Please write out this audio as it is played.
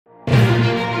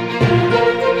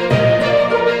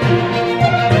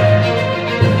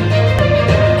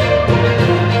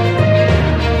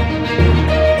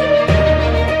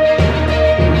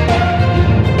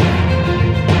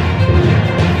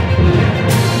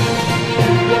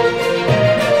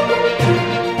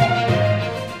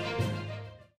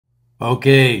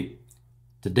Okay,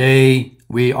 today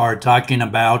we are talking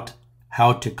about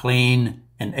how to clean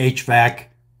an HVAC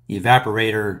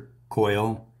evaporator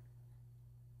coil,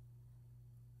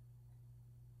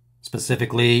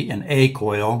 specifically an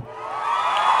A-coil.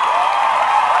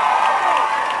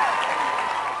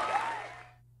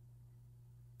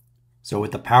 So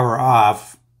with the power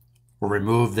off, we'll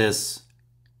remove this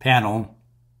panel.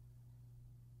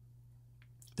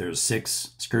 There's 6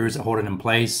 screws that hold it in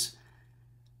place.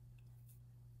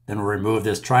 Then we'll remove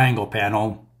this triangle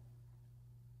panel.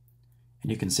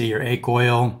 And you can see your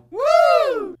A-coil.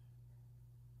 Woo!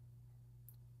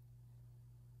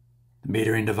 The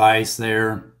metering device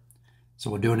there. So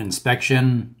we'll do an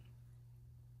inspection.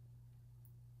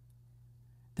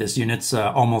 This unit's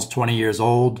almost 20 years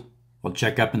old. We'll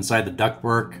check up inside the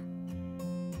ductwork.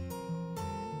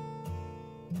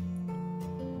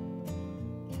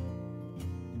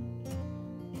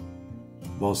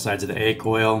 Both sides of the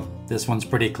A-coil. This one's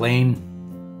pretty clean.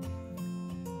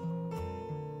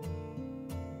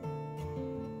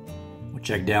 We'll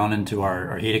check down into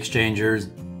our heat exchangers.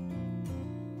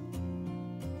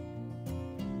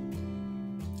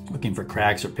 Looking for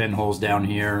cracks or pinholes down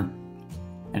here.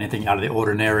 Anything out of the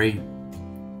ordinary.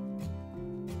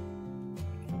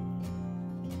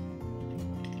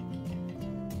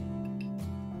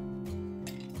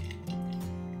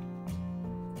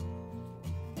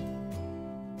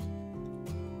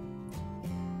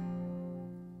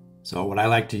 So what I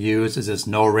like to use is this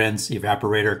no rinse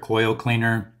evaporator coil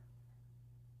cleaner.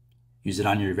 Use it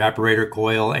on your evaporator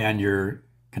coil and your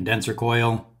condenser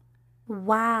coil.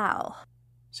 Wow.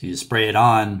 So you spray it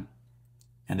on,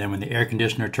 and then when the air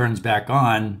conditioner turns back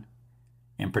on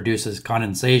and produces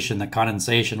condensation, the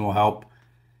condensation will help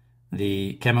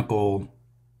the chemical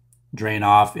drain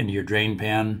off into your drain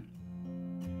pan.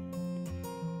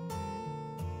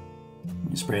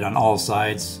 You spray it on all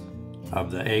sides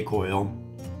of the A-coil.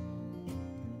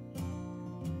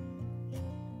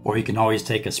 Or you can always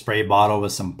take a spray bottle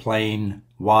with some plain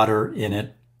water in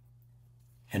it,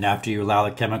 and after you allow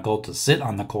the chemical to sit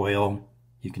on the coil,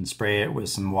 you can spray it with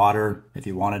some water if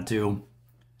you wanted to.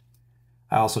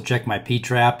 I also check my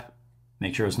P-trap,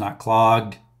 make sure it's not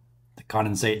clogged, the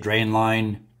condensate drain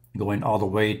line going all the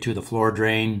way to the floor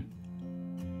drain.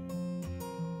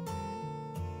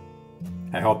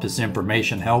 I hope this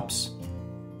information helps.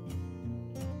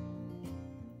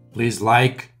 Please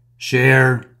like,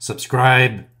 share,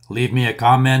 subscribe, leave me a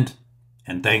comment,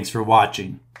 and thanks for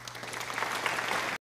watching.